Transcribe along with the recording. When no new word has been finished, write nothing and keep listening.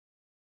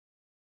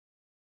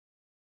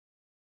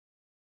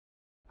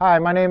Hi,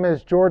 my name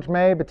is George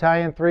May,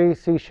 Battalion 3,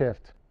 C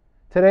Shift.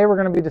 Today we're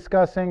going to be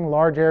discussing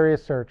large area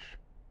search.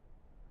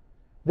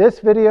 This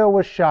video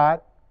was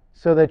shot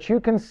so that you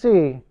can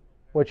see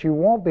what you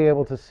won't be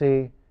able to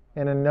see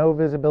in a no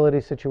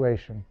visibility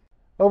situation.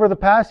 Over the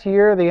past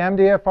year, the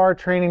MDFR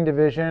Training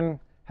Division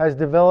has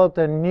developed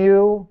a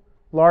new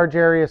large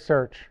area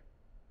search.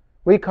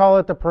 We call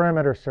it the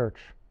perimeter search.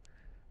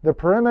 The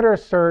perimeter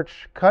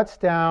search cuts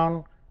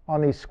down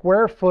on the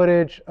square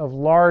footage of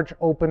large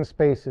open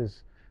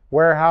spaces,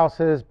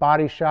 warehouses,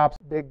 body shops,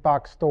 big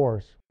box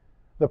stores.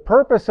 The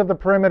purpose of the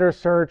perimeter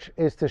search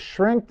is to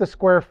shrink the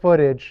square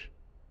footage,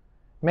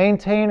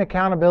 maintain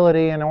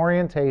accountability and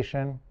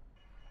orientation,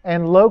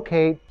 and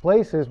locate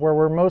places where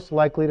we're most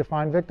likely to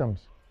find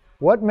victims.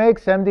 What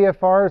makes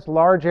MDFR's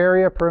large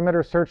area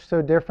perimeter search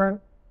so different?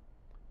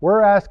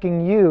 We're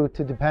asking you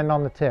to depend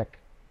on the TIC.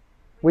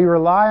 We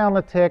rely on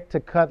the TIC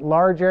to cut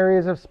large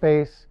areas of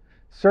space,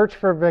 search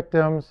for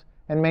victims,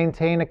 and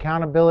maintain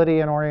accountability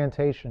and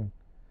orientation.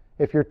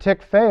 If your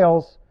TIC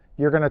fails,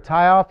 you're going to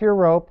tie off your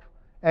rope,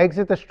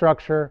 exit the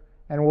structure,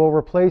 and we'll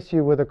replace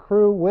you with a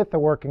crew with a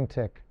working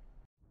TIC.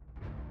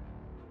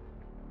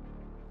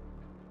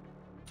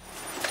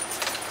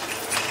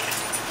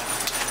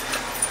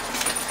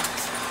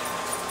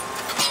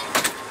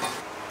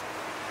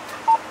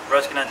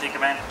 Rescue 19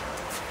 Command.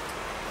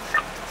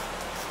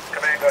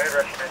 Command, go ahead,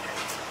 Rescue 19.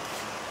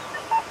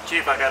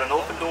 Chief, I got an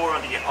open door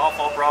on the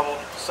Alpha Bravo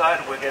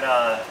side. We're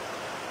gonna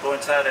go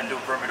inside and do a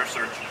perimeter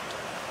search.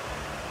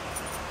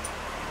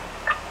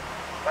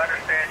 I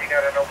understand you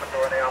got an open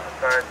door on the Alpha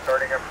side,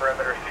 starting a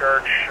perimeter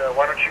search.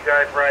 Why don't you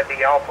guys ride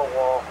the Alpha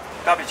wall?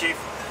 Copy, Chief.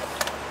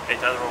 Okay,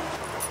 tie the rope.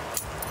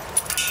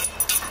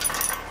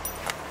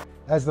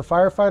 As the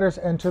firefighters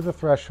enter the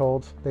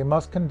threshold, they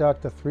must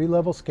conduct a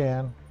 3-level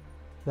scan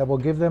that will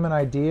give them an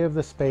idea of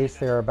the space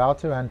they are about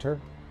to enter,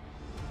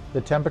 the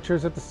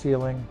temperatures at the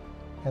ceiling,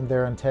 and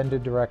their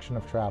intended direction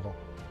of travel.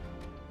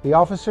 The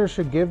officer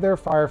should give their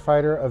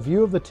firefighter a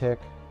view of the TIC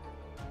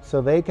so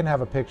they can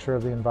have a picture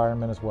of the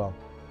environment as well.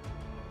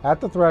 At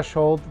the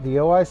threshold, the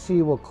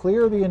OIC will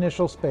clear the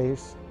initial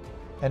space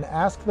and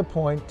ask the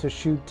point to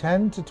shoot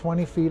 10 to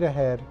 20 feet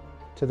ahead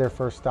to their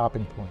first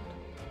stopping point.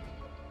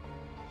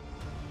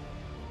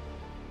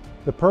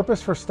 The purpose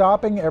for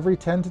stopping every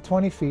 10 to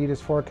 20 feet is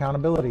for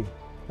accountability,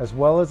 as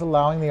well as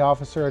allowing the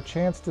officer a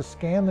chance to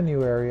scan the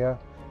new area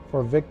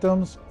for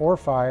victims or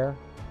fire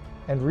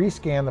and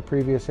rescan the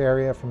previous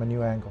area from a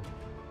new angle.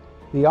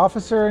 The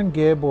officer and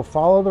GIB will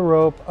follow the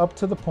rope up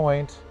to the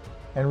point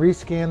and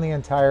rescan the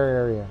entire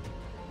area.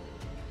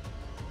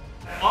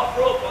 Off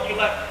rope on your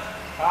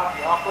left.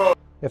 Copy, off road.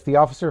 If the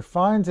officer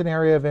finds an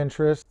area of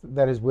interest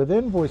that is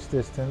within voice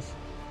distance,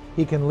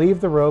 he can leave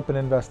the rope and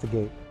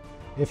investigate.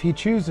 If he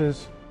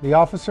chooses, the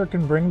officer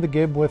can bring the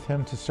GIB with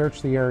him to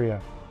search the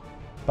area.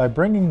 By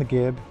bringing the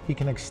GIB, he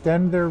can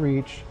extend their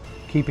reach,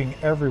 keeping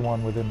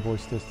everyone within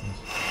voice distance.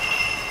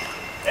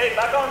 Hey,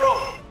 back on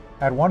rope.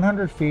 At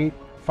 100 feet,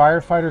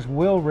 firefighters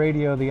will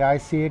radio the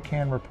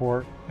ICACAN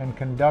report and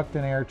conduct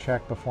an air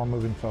check before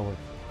moving forward.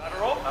 Out of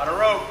rope? Out of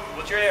rope.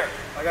 What's your air?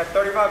 I got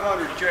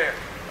 3,500. What's your air?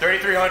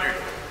 3,300.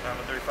 I'm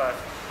at 35.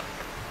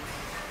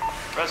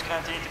 Rescue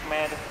 19 to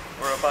command.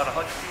 We're about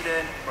 100 feet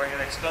in. We're going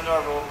to extend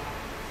our rope.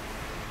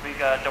 We're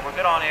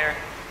good on air.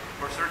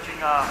 We're searching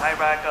high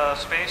rack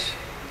space.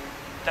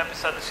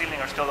 Temps at the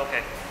ceiling are still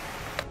okay.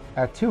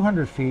 At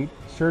 200 feet,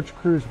 search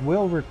crews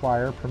will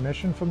require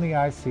permission from the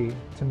IC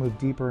to move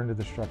deeper into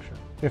the structure.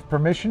 If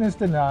permission is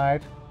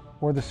denied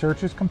or the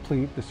search is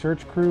complete, the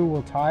search crew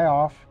will tie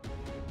off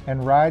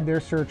and ride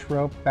their search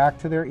rope back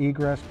to their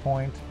egress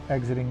point,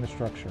 exiting the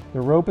structure. The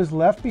rope is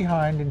left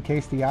behind in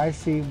case the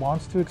IC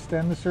wants to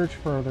extend the search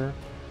further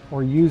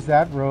or use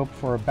that rope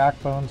for a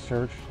backbone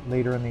search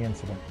later in the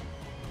incident.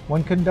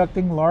 When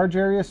conducting large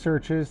area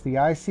searches, the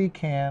IC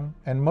can,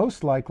 and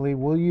most likely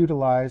will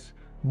utilize,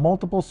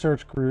 multiple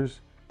search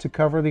crews to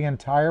cover the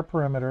entire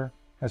perimeter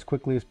as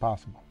quickly as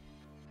possible.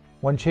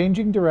 When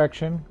changing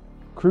direction,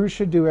 crews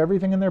should do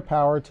everything in their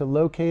power to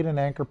locate an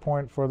anchor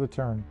point for the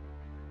turn.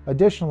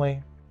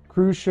 Additionally,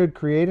 crews should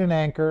create an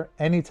anchor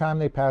anytime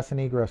they pass an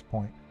egress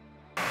point.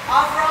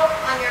 Off rope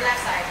on your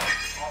left side.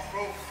 Off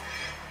rope.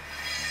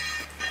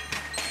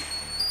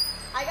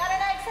 I got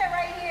an exit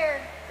right here.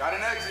 Got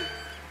an exit.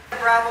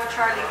 Bravo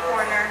Charlie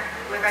corner.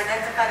 We've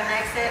identified an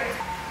exit.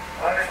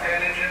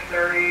 Understand, engine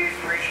 30s,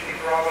 reaching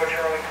the Bravo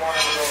Charlie corner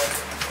of the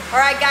building. All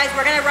right, guys,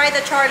 we're gonna ride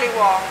the Charlie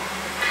wall.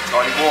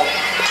 Charlie wall.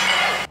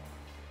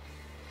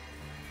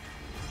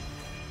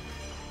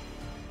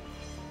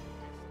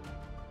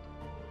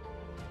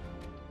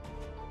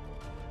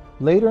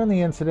 Later in the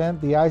incident,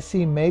 the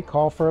IC may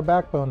call for a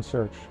backbone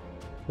search.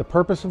 The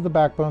purpose of the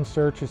backbone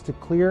search is to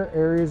clear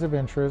areas of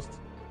interest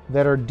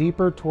that are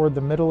deeper toward the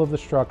middle of the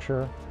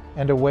structure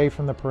and away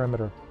from the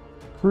perimeter.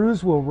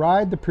 Crews will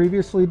ride the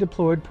previously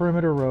deployed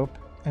perimeter rope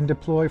and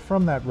deploy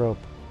from that rope,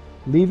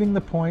 leaving the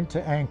point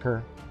to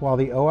anchor while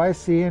the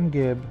OIC and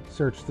GIB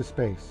search the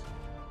space.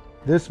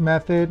 This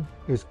method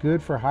is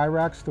good for high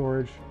rack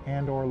storage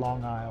and/or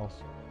long aisles.